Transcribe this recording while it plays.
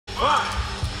5,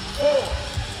 4,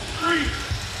 3,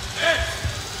 and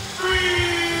 3.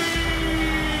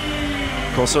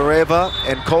 Kočareva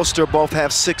and Koster both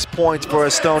have 6 points for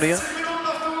Estonia.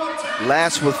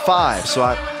 Last with 5,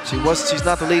 so she's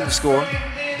not the leading scorer.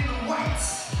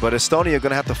 But Estonia are going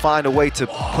to have to find a way to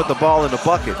put the ball in the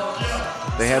bucket.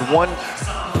 They had one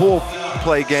pool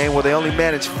play game where they only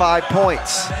managed 5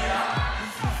 points.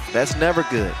 That's never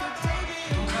good.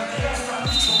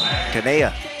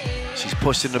 Kanea, she's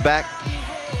pushed in the back.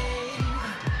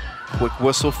 Quick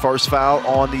whistle, first foul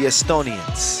on the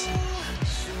Estonians.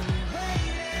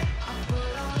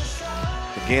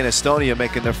 Again, Estonia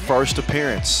making their first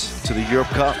appearance to the Europe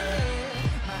Cup.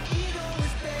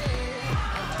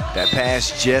 That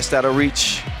pass just out of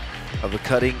reach of the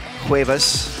cutting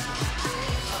Cuevas.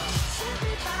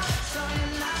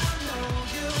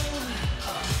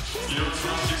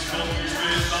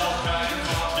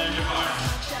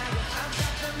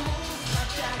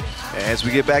 As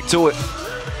we get back to it,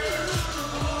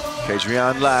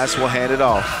 Kadrian Lass will hand it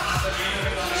off.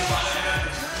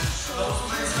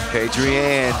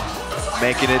 Kadrian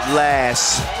making it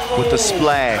last with the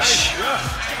splash.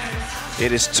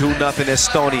 It is 2-0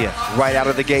 Estonia right out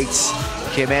of the gates.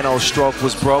 Kimano's stroke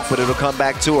was broke, but it'll come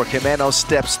back to her. Kimano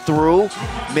steps through,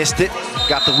 missed it,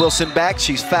 got the Wilson back.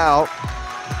 She's fouled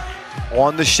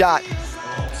on the shot.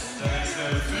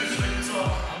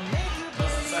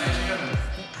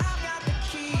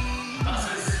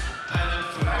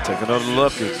 Take another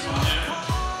look.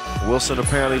 Wilson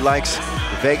apparently likes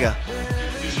Vega.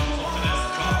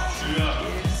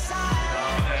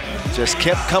 Just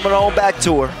kept coming on back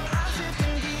to her.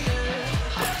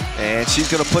 And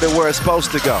she's gonna put it where it's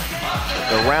supposed to go.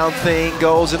 The round thing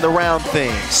goes in the round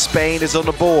thing. Spain is on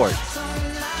the board.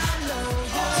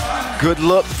 Good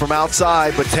look from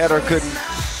outside, but Tedder couldn't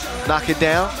knock it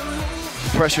down.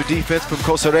 Pressure defense from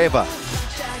Kočareva.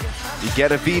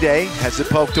 Igedavide has it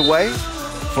poked away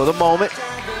for the moment.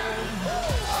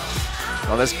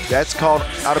 Well, that's called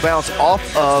out of bounds off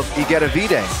of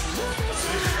Igedavide.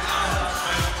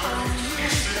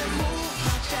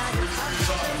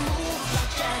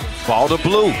 Ball to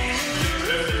blue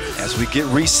as we get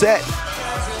reset.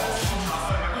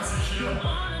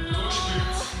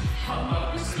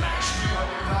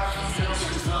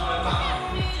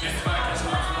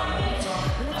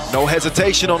 No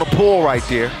hesitation on the pull right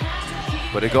there,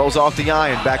 but it goes off the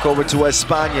iron, back over to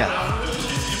España.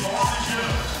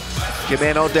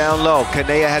 Kimano down low,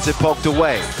 Kanea has it poked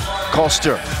away.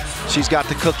 Koster, she's got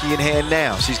the cookie in hand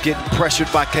now. She's getting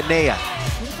pressured by Kanea.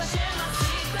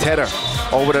 Tedder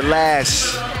over to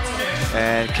Lass,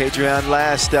 and Kadrian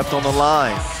Lass stepped on the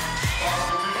line.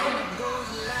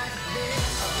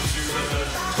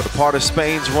 But a part of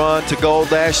Spain's run to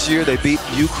gold last year, they beat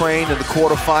Ukraine in the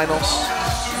quarterfinals.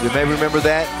 You may remember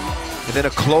that. And then a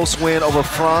close win over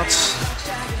France.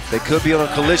 They could be on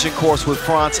a collision course with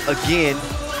France again.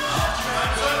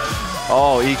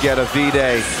 Oh,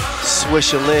 Igedavide,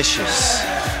 swishalicious.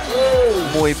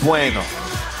 Muy bueno.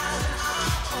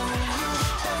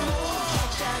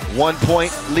 1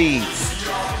 point lead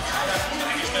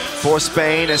for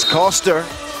Spain as Koster.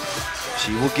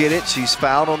 She will get it. She's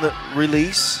fouled on the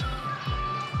release.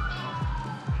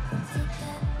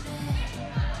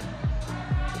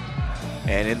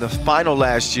 And in the final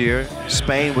last year,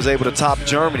 Spain was able to top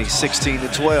Germany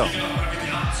 16-12.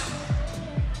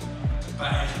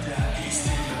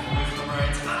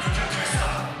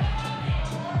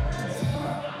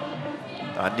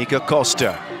 Annika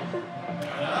Koster.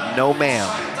 No ma'am.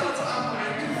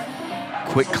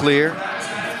 Quick clear.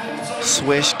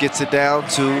 Swish gets it down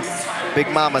to Big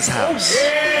Mama's house.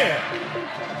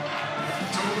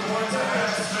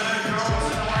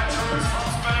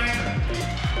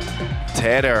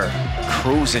 Tedder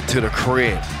cruising to the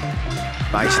crib.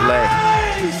 Nice leg.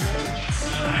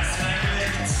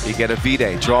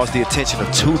 Igedavide draws the attention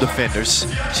of 2 defenders.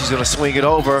 She's gonna swing it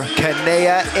over.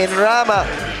 Kanea and Rama.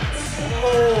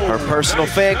 Her personal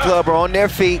fan club are on their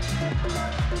feet.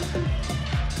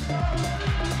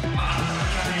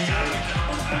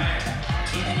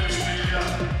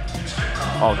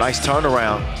 Oh, nice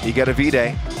turnaround.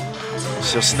 Igedavide.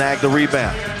 She'll snag the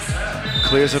rebound.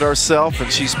 Clears it herself,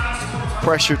 and she's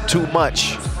pressured too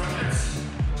much.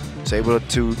 Is able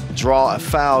to draw a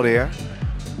foul there.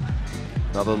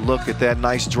 Another look at that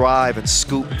nice drive and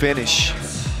scoop finish.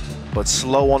 But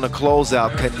slow on the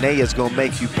closeout. Kanea's gonna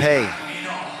make you pay.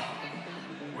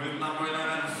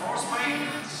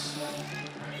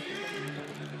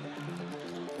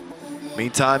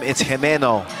 Meantime, it's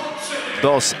Gimeno.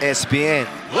 Dos ESPN.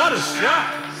 What a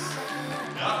shot!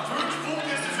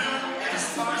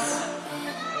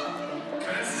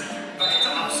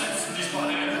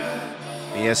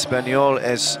 Mi español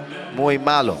es muy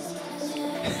malo.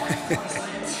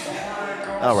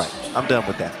 All right, I'm done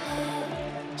with that.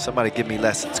 Somebody give me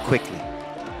lessons quickly.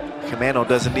 Jimeno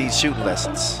doesn't need shooting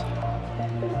lessons.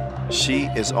 She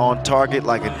is on target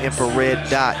like an infrared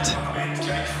dot.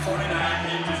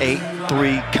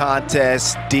 8-3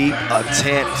 contest, deep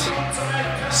attempt,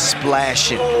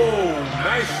 splashing. Oh,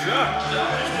 nice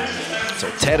shot. So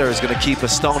Tedder is going to keep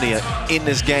Estonia in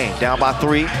this game. Down by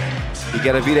 3.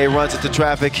 Iguodavide runs into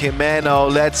traffic. Jimeno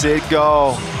lets it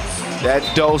go. That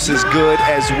dose is good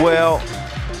as well.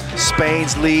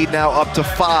 Spain's lead now up to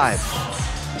 5.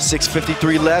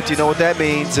 6:53 left. You know what that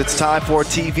means. It's time for a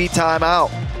TV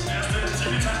timeout.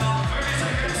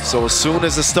 So as soon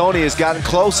as Estonia has gotten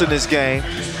close in this game,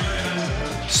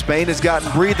 Spain has gotten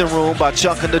breathing room by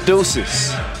chunking the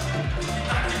deuces.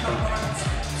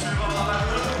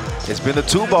 It's been the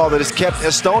 2-ball that has kept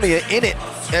Estonia in it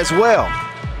as well.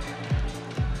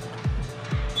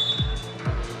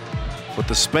 But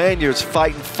the Spaniards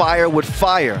fighting fire with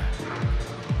fire.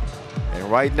 And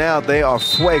right now they are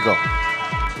fuego.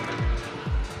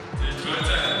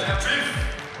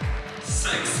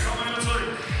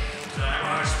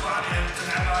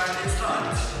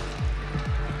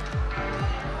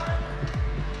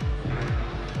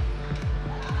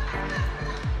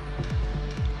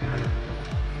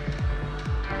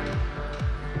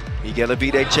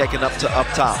 Iguodavide checking up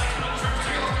top.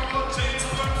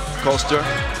 Koster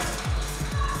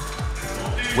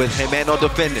with Jimeno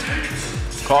defending.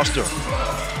 Koster,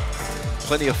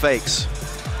 plenty of fakes.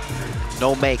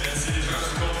 No make.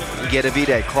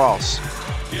 Iguodavide cross.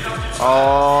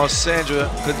 Oh, Sandra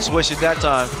couldn't swish it that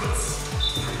time.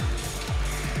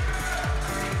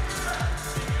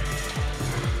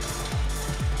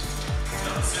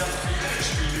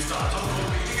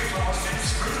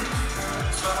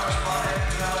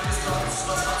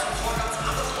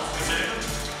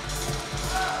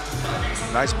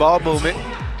 Nice ball movement.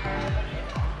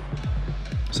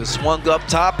 So swung up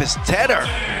top is Tedder.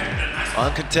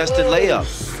 Uncontested layup.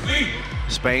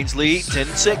 Spain's lead,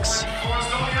 10-6.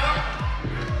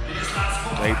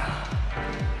 They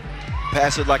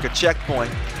pass it like a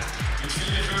checkpoint.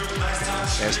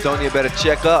 Estonia better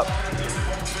check up.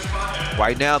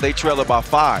 Right now they trail it by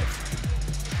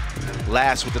 5.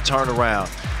 Last with the turnaround.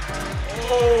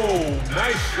 Oh,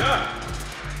 nice shot.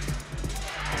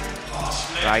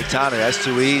 Aitana, that's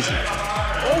too easy.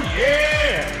 Oh,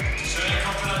 yeah.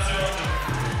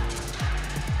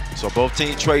 So both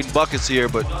teams trading buckets here,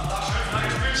 but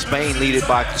Spain lead it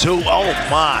by 2. Oh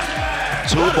my.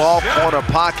 2-ball corner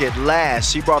pocket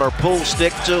last. She brought her pool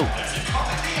stick too.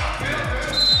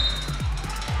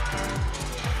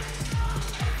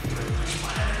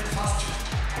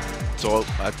 So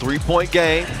a 3-point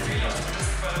game.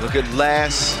 Look at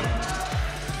Lass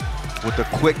with the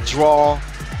quick draw.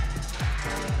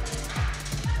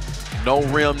 No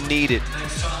rim needed.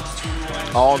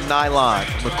 All nylon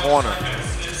from the corner.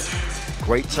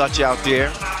 Great touch out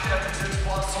there.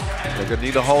 They're gonna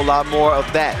need a whole lot more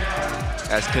of that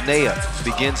as Canea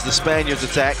begins the Spaniards'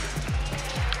 attack.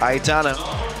 Aitana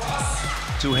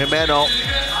to Jimeno.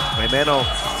 Jimeno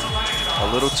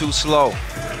a little too slow.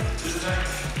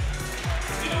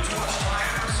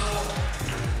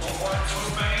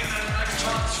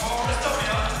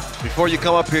 Before you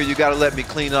come up here, you gotta let me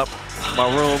clean up my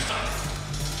room.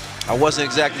 I wasn't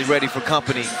exactly ready for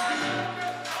company.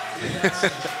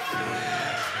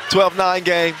 12-9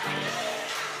 game.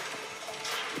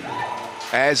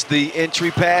 As the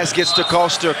entry pass gets to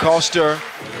Koster, Koster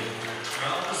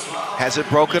has it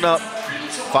broken up.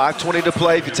 5:20 to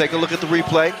play. If you take a look at the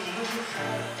replay,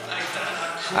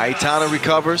 Aitana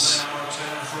recovers.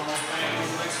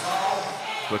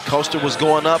 But Koster was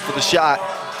going up for the shot.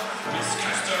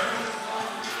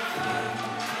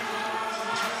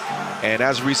 And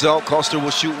as a result, Koster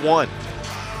will shoot 1.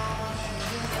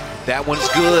 That one's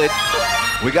good.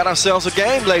 We got ourselves a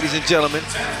game, ladies and gentlemen.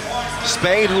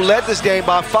 Spain, who led this game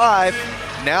by 5,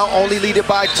 now only lead it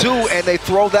by 2, and they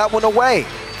throw that one away.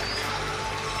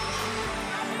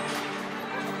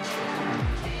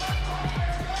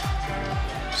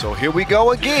 So here we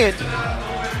go again.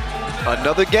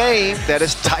 Another game that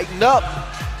is tightened up.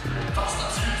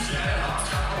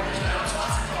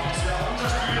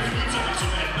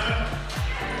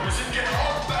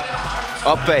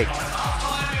 Up fake.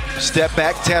 Step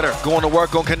back, Tedder going to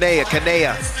work on Canea.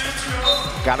 Canea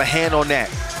got a hand on that.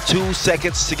 2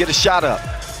 seconds to get a shot up.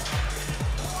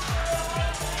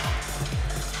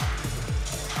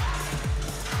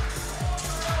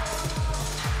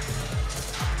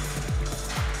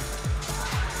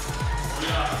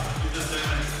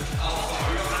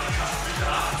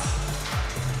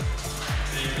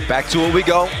 Back to it we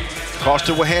go.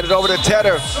 Koster will hand it over to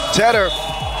Tedder. Tedder.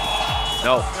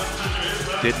 No.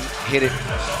 Didn't hit it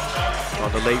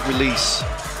on the late release.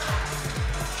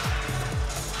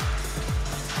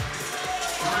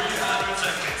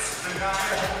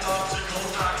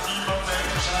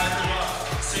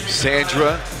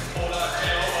 Sandra.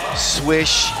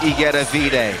 Swish, Igeta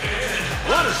Vide.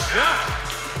 What a shot!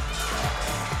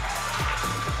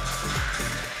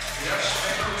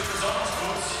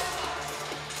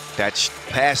 That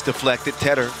pass deflected.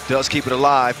 Tedder does keep it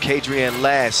alive. Kadrian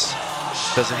Lass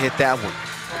doesn't hit that one.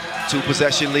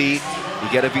 2-possession lead.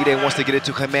 Igeta Vide wants to get it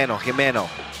to Jimeno. Jimeno,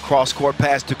 cross-court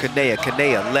pass to Kanea.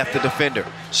 Kanea left the defender.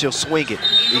 She'll swing it.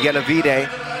 Igeta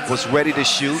Vide was ready to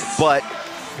shoot, but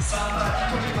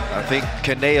I think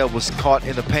Kanea was caught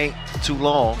in the paint too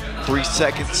long. 3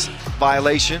 seconds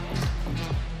violation.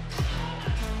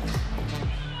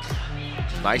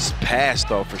 Nice pass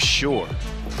though, for sure.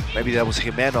 Maybe that was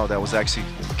Jimeno that was actually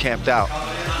camped out.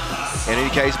 In any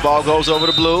case, ball goes over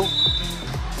to blue.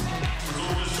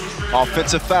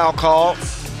 Offensive foul call.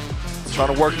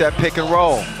 Trying to work that pick and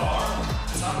roll.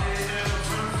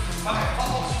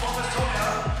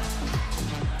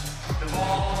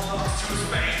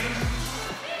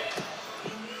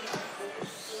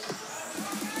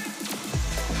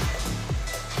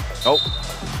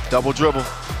 Oh, double dribble.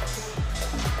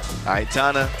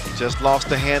 Aitana just lost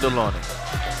the handle on it.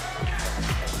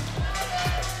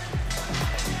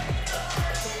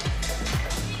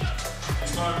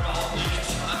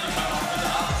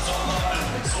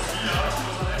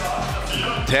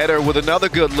 Tedder with another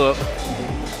good look.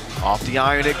 Off the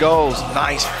iron it goes.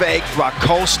 Nice fake by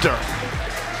Koster.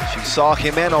 She saw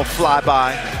Jimeno fly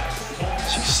by.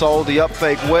 She sold the up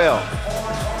fake well.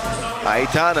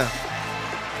 Aitana.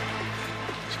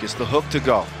 She gets the hook to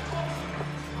go.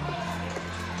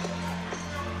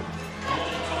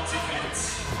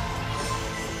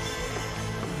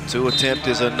 Two attempt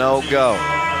is a no-go.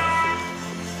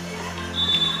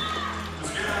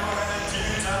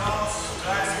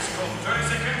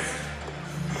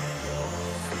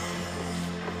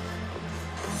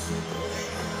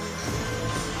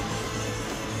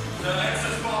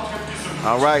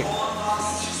 All right.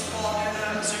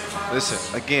 Listen,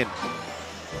 again,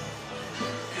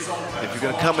 if you're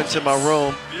gonna come into my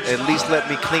room, at least let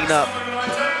me clean up.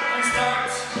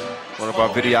 One of our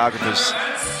videographers,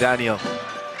 Daniel,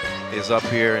 is up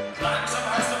here and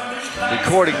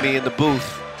recording me in the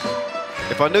booth.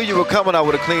 If I knew you were coming, I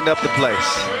would have cleaned up the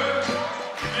place.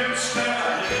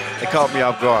 They caught me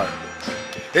off guard.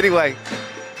 Anyway,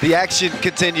 the action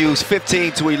continues,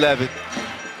 15-11.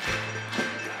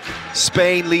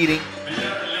 Spain leading.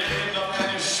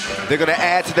 They're going to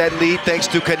add to that lead thanks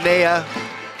to Kanea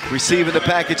receiving the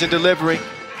package and delivering.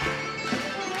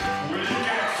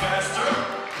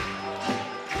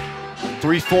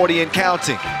 .340 and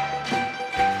counting.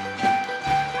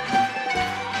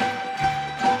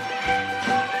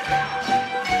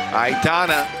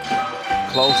 Aitana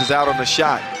closes out on the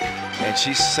shot, and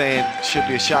she's saying it should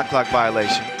be a shot clock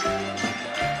violation.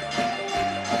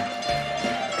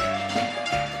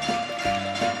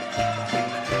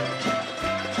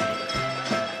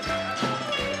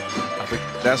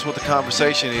 That's what the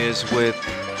conversation is with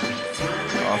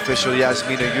official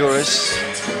Yasmina Uris.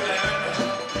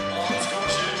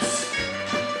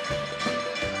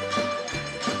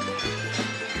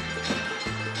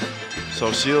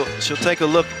 So she'll take a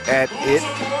look at it.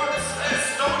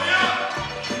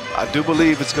 I do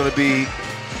believe it's going to be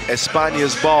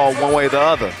Espana's ball one way or the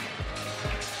other.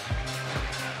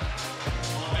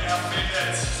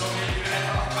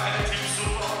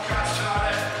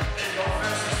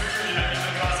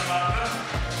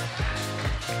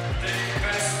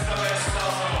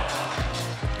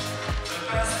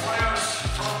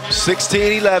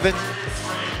 (16-11).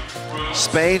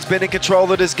 Spain's been in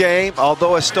control of this game,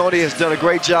 although Estonia has done a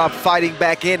great job fighting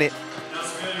back in it.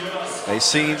 They've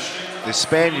seen the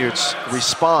Spaniards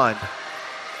respond.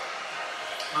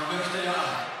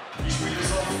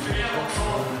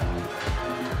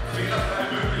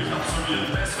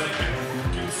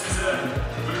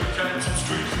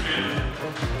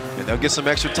 And they'll get some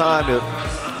extra time to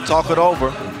talk it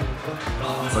over.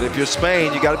 But if you're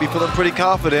Spain, you got to be feeling pretty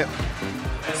confident.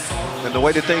 And the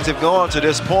way that things have gone to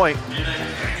this point,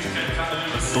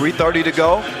 3:30 to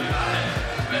go.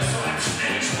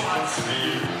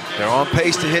 They're on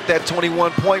pace to hit that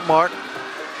 21-point mark.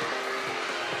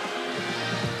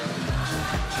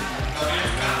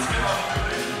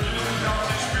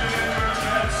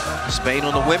 Spain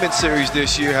on the women's series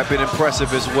this year have been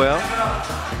impressive as well.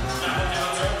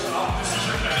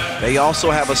 They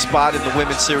also have a spot in the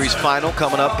women's series final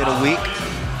coming up in a week.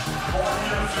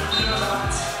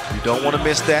 You don't want to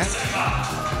miss that.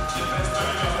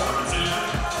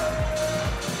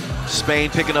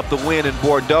 Spain picking up the win in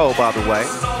Bordeaux, by the way.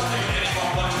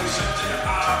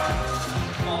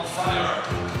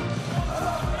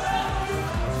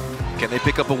 Can they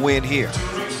pick up a win here?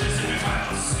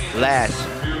 Last.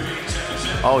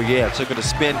 Oh yeah, took her to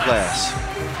spin class.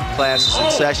 Class is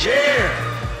in session.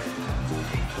 Yeah.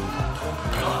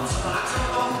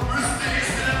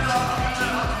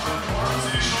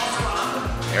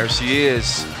 There she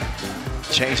is,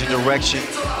 changing direction.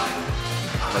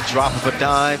 A drop of a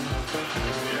dime.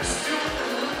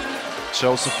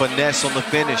 Shows some finesse on the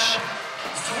finish.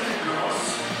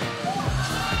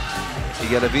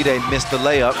 Vide missed the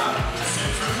layup,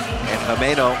 and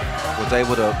Jimeno was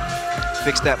able to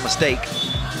fix that mistake.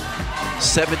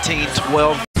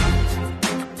 17-12.